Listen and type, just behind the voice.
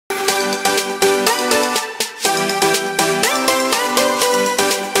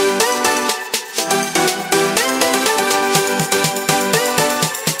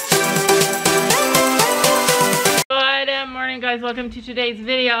welcome to today's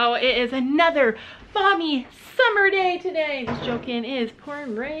video. It is another balmy summer day today. This joke-in is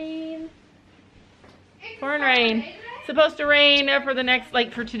pouring rain. Pouring rain. Supposed to rain for the next,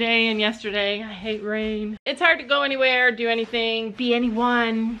 for today and yesterday. I hate rain. It's hard to go anywhere, do anything, be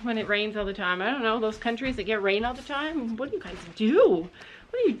anyone when it rains all the time. I don't know, those countries that get rain all the time, what do you guys do?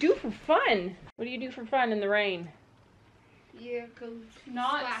 What do you do for fun? What do you do for fun in the rain? Yeah, go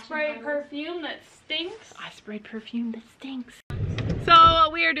not spray perfume that stinks. I sprayed perfume that stinks. So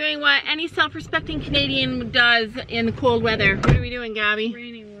we are doing what any self-respecting Canadian does in the cold weather. What are we doing, Gabby?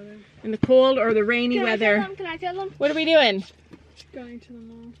 Rainy weather. In the cold or the rainy weather? Can I tell them? What are we doing? Going to the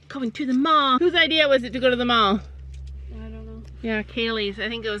mall. Going to the mall. Whose idea was it to go to the mall? I don't know. Yeah, Kaylee's. I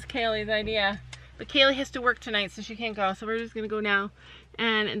think it was Kaylee's idea. But Kaylee has to work tonight, so she can't go. So we're just gonna go now,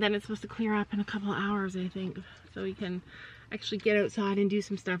 and then it's supposed to clear up in a couple of hours, I think, so we can actually get outside and do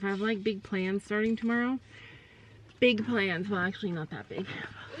some stuff. I have big plans starting tomorrow. Big plans. Well, actually not that big.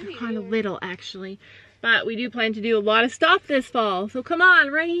 Kind of little, actually. But we do plan to do a lot of stuff this fall. So come on,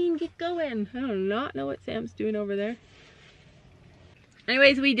 rain, get going. I do not know what Sam's doing over there.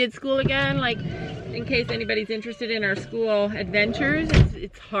 Anyways, we did school again. In case anybody's interested in our school adventures,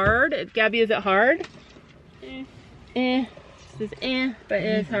 it's hard. Gabby, is it hard? She says but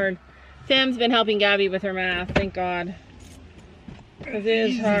it is hard. Sam's been helping Gabby with her math, thank God. Because it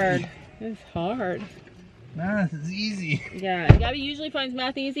is hard. It's hard. Math is easy. Yeah, Gabby usually finds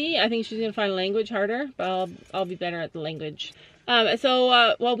math easy. I think she's going to find language harder, but I'll be better at the language.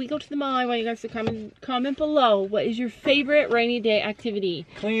 While we go to the mall, I want you guys to comment below. What is your favorite rainy day activity?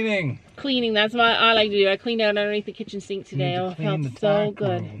 Cleaning. Cleaning, that's what I like to do. I cleaned out underneath the kitchen sink today. Oh, it felt so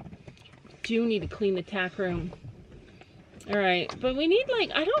good. Do need to clean the tack room. Alright, but we need we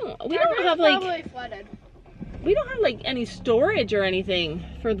don't have probably flooded. We don't have any storage or anything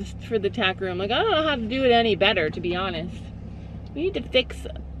for the tack room. I don't know how to do it any better, to be honest. We need to fix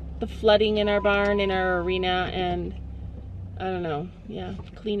the flooding in our barn, in our arena, and I don't know. Yeah,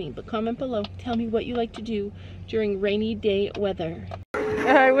 cleaning. But comment below. Tell me what you like to do during rainy day weather.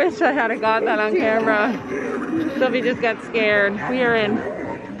 I wish I had got that on camera. Sophie just got scared. We are in.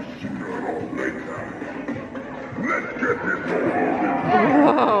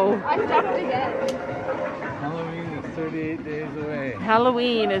 Whoa. I stopped again. Halloween is 38 days away.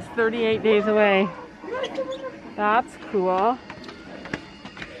 Halloween is 38 days away. That's cool.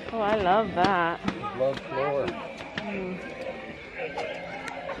 Oh, I love that. Love floor.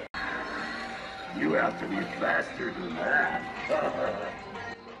 You have to be faster than that.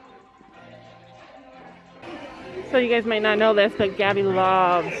 So you guys might not know this, but Gabby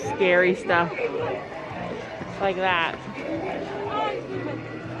loves scary stuff. Like that.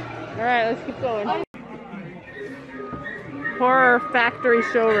 Alright, let's keep going. Horror factory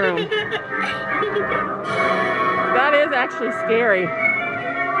showroom. That is actually scary.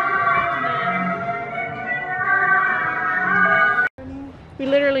 We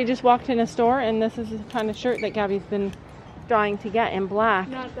literally just walked in a store, and this is the kind of shirt that Gabby's been dying to get in black.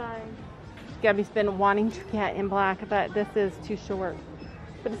 Not dying. Gabby's been wanting to get in black, but this is too short.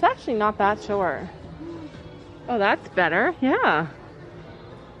 But it's actually not that short. Oh, that's better. Yeah.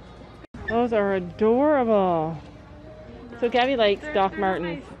 Those are adorable. So Gabby likes Doc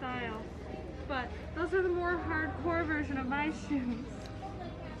Martens. My style, but those are the more hardcore version of my shoes.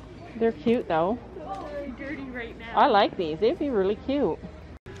 They're cute though. They're dirty right now. I like these. They'd be really cute.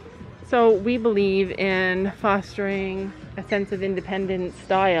 So we believe in fostering a sense of independent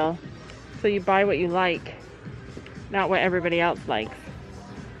style. So you buy what you like, not what everybody else likes.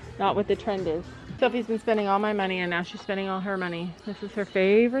 Not what the trend is. Sophie's been spending all my money, and now she's spending all her money. This is her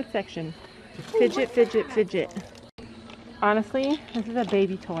favorite section. Fidget, fidget, fidget. Honestly, this is a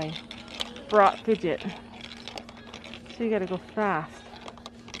baby toy. Brought fidget. So you gotta go fast.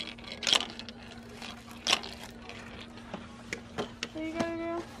 What are you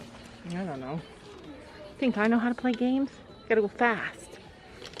gonna do? I don't know. Think I know how to play games? Gotta go fast.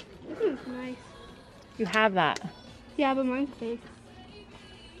 This is nice. You have that. Yeah, but mine's fake.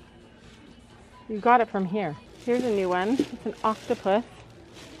 You got it from here. Here's a new one. It's an octopus.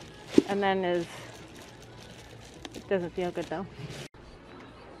 And then it doesn't feel good though.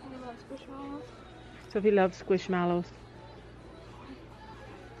 You love squishmallows? Sophie loves squishmallows.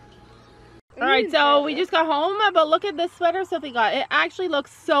 Alright, so we just got home, but look at this sweater Sophie got. It actually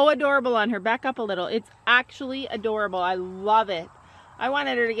looks so adorable on her. Back up a little. It's actually adorable. I love it. I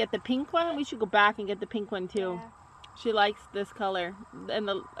wanted her to get the pink one. We should go back and get the pink one too. Yeah. She likes this color, and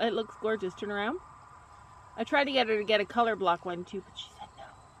it looks gorgeous. Turn around. I tried to get her to get a color block one too, but she said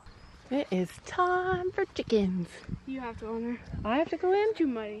no. It is time for chickens. You have to own her. I have to go in? Too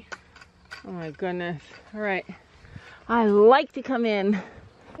muddy. Oh my goodness. All right. I like to come in.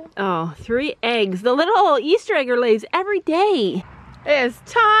 Oh, 3 eggs. The little Easter egger lays every day. It's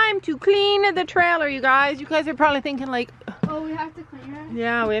time to clean the trailer, you guys. You guys are probably thinking like, Oh, we have to clean it?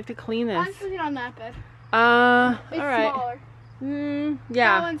 yeah, we have to clean this. I'm sleeping on that bed. It's all right. Smaller.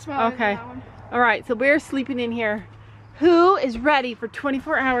 Yeah. That one's smaller Okay. than that one. All right, so we're sleeping in here. Who is ready for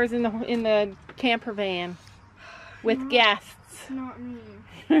 24 hours in the camper van with guests? Not me.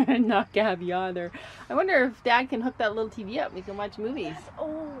 Not Gabby either. I wonder if Dad can hook that little TV up. We can watch movies.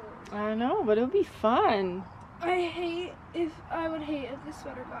 Oh. I don't know, but it would be fun. I would hate if the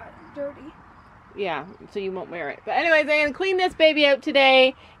sweater got dirty. Yeah, so you won't wear it. But anyways, I'm going to clean this baby out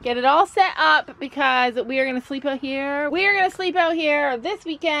today. Get it all set up because we are going to sleep out here. We are going to sleep out here this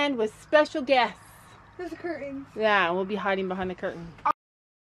weekend with special guests. There's a curtain. Yeah, we'll be hiding behind the curtain.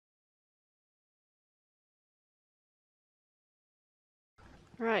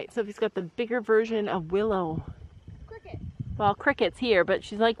 Alright, Sophie's got the bigger version of Willow. Cricket. Well, Cricket's here, but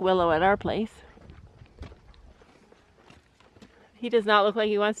she's like Willow at our place. He does not look like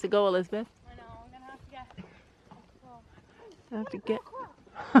he wants to go, Elizabeth. I know, I'm gonna have to get. I have to get.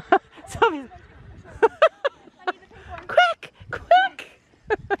 Sophie's. Quick! Quick!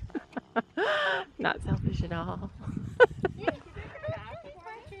 Not selfish at all.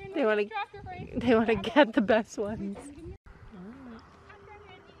 They want to get the best ones.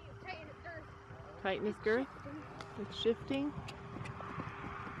 Tighten his girth. It's shifting.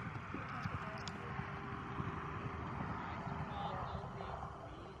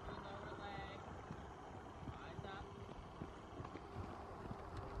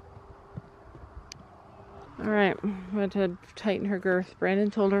 All right, I'm going to tighten her girth.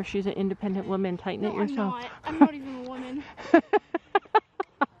 Brandon told her she's an independent woman. Tighten it yourself. I'm not even a woman.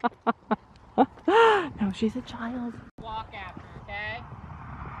 No, she's a child. Walk after, okay?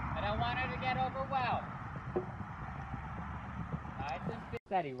 I don't want her to get overwhelmed. Nice and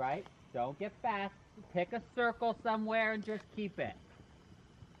steady, right? Don't get fast. Pick a circle somewhere and just keep it.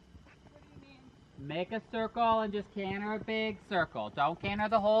 What do you mean? Make a circle and just canter a big circle. Don't canter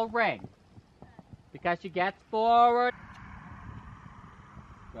the whole ring. Because she gets forward.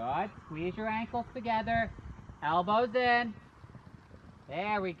 Good. Squeeze your ankles together. Elbows in.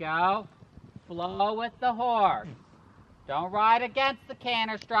 There we go. Flow with the horse. Don't ride against the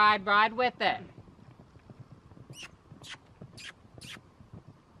canter stride. Ride with it.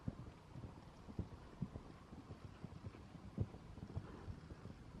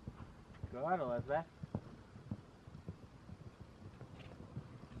 Good, Elizabeth.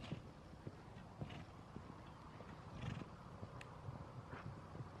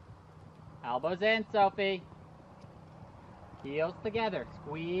 Elbows in, Sophie. Heels together.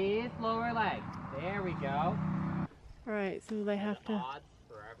 Squeeze lower leg. There we go. All right, so they have to. Odds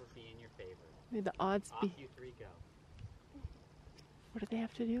forever be in your favor. May the odds Off be. you 3 go. What do they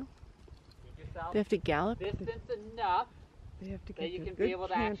have to do? Keep yourself They have to gallop. distance enough They have to that get you a can good be able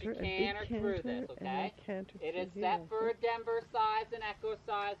to actually canter, a big canter through this, canter, and okay? a canter It is through set here. for a Denver size and Echo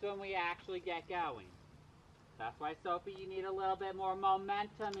size when we actually get going. That's why, Sophie, you need a little bit more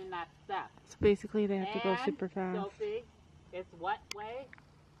momentum in that step. So basically, they have to go And, super fast. Sophie, it's what way?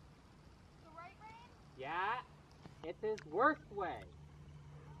 The right rein? Yeah, it's his worst way.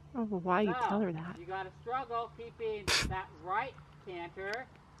 Oh, well, why you So, tell her that? You gotta struggle keeping that right canter.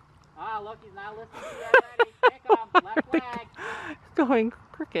 Ah, look, he's not listening to you already. Kick him, left leg. Going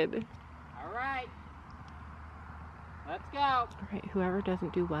crooked. All right. Let's go. All right, whoever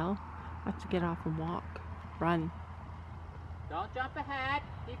doesn't do well has to get off and walk. Run. Don't jump ahead.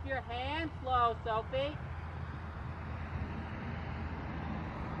 Keep your hands low, Sophie.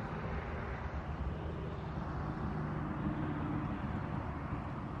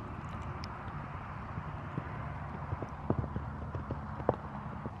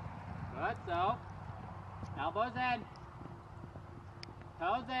 Good, so. Elbows in.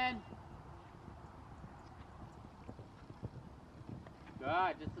 Toes in.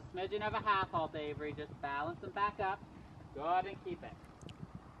 Good, just a smidgen of a half halt, Avery. Just balance them back up. Good, and keep it.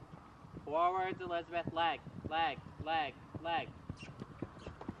 Forwards, Elizabeth. Leg, leg, leg, leg.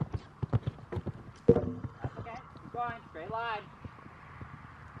 That's okay. Keep going. Straight line.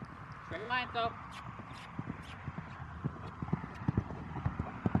 Straight line, so.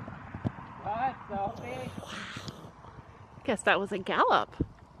 Good, Sophie. Guess that was a gallop.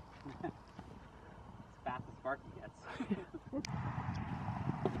 As fast as Sparky gets.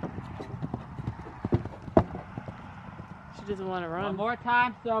 She doesn't want to One run. more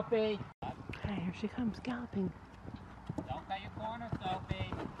time, Sophie. Okay, here she comes galloping. Don't cut your corner,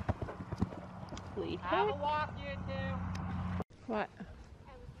 Sophie. Please. Have a walk, you two. What?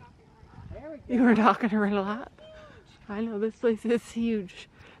 There we go. You were talking to her a lot? I know, this place is huge.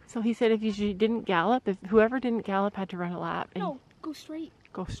 So he said if you didn't gallop, if whoever didn't gallop had to run a lap. And No, go straight.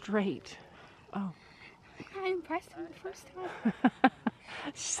 go straight. Oh. I impressed him the first time.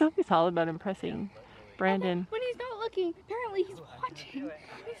 Sophie's all about impressing Brandon. When he's not looking, apparently he's watching.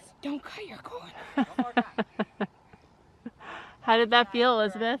 He's, don't cut your corn. How did that feel,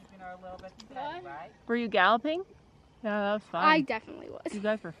 Elizabeth? What? Were you galloping? Yeah, that was fun. I definitely was. You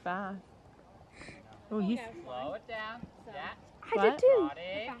guys were fast. Oh, he's... Slow it down. Yeah. I did too.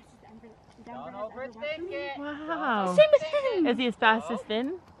 Body. Don't overthink it. Wow. Same with him. Is he as fast as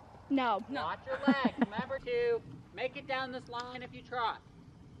Finn? No. Watch your legs. Remember to make it down this line if you trot.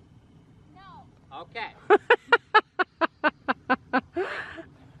 No. Okay.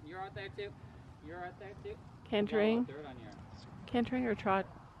 You're out there too. You're out there too. Cantering. Dirt on your... Cantering or trot?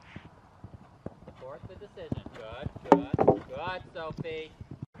 Support the decision. Good. Good, Sophie.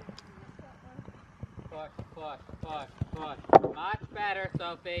 Push. Much better,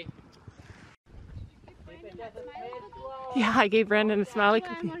 Sophie. Keep it just a smidge slow. Yeah, I gave Brandon a smiley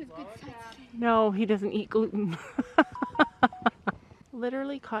I'm cookie. on his good side. No, he doesn't eat gluten.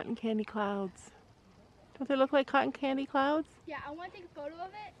 Literally cotton candy clouds. Don't they look like cotton candy clouds? Yeah, I want to take a photo of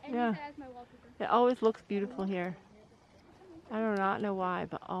it and Yeah. use it as my wallpaper. It always looks beautiful here. I do not know why,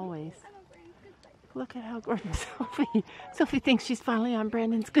 but always. Look at how gorgeous Sophie. Sophie thinks she's finally on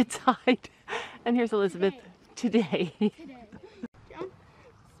Brandon's good side. And here's Elizabeth today. Today. Jump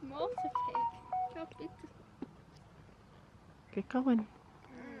small to big. Jump big to... Get going.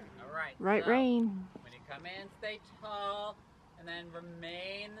 All right. Right so, rein. When you come in, stay tall, and then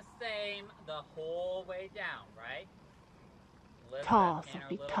remain the same the whole way down, right? Lift Tall, that canter a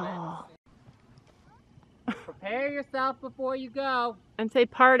Sophie, little tall. bit. Prepare yourself before you go. And say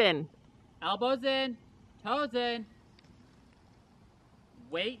pardon. Elbows in, toes in.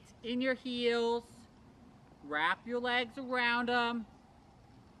 Weight in your heels. Wrap your legs around them.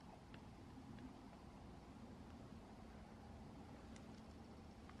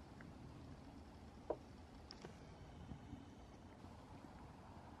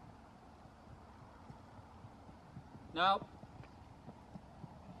 Nope.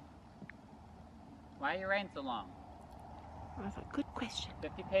 Why are your reins so long? That's a good question.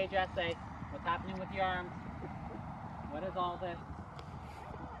 50-page essay. What's happening with your arms? What is all this?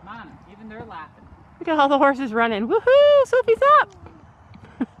 Come on, even they're laughing. Look at all the horses running. Woohoo! Sophie's up!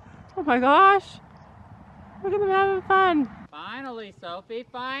 Oh my gosh. Look at them having fun. Finally, Sophie,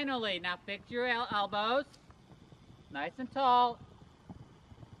 finally. Now fix your elbows. Nice and tall.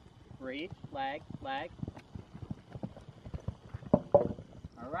 Reach, leg.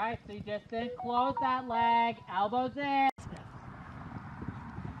 Alright, so you just then close that leg. Elbows in.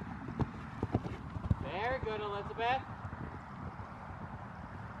 Very good, Elizabeth.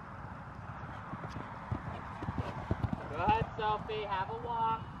 Good, Sophie. Have a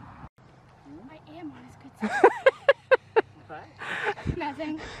walk. I am on his good side. Okay.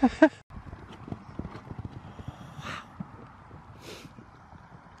 Nothing.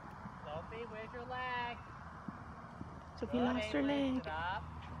 Sophie, where's your leg? Sophie Good, lost her lift leg. it up.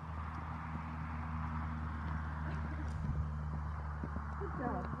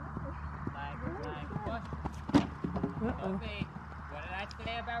 Leg, push. Uh-oh. Sophie, what did I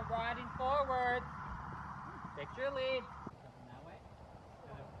say about riding forward? Fix your lead. That way.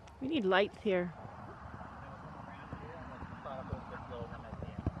 We need lights here.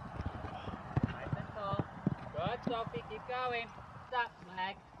 Nice and tall. Good, Sophie, keep going. Stop.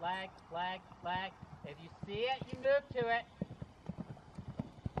 Leg. If you see it, you move to it.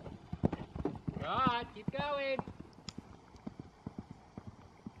 Good, keep going.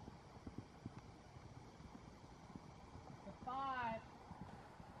 To 5.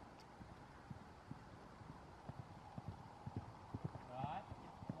 Good.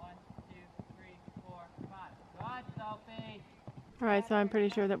 1, 2, 3, 4, 5. Good, Sophie. Alright, so I'm pretty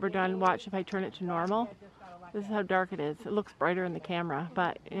sure that we're done. Watch if I turn it to normal. This is how dark it is. It looks brighter in the camera,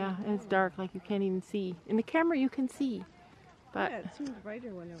 but yeah, it's dark, like you can't even see. In the camera you can see, but Yeah, it seemed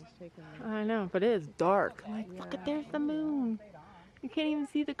brighter when it was taken. I know, but it is dark. Like, look at, there's the moon. You can't even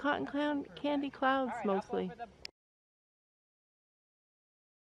see the cotton candy clouds mostly.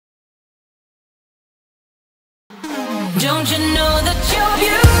 Don't you know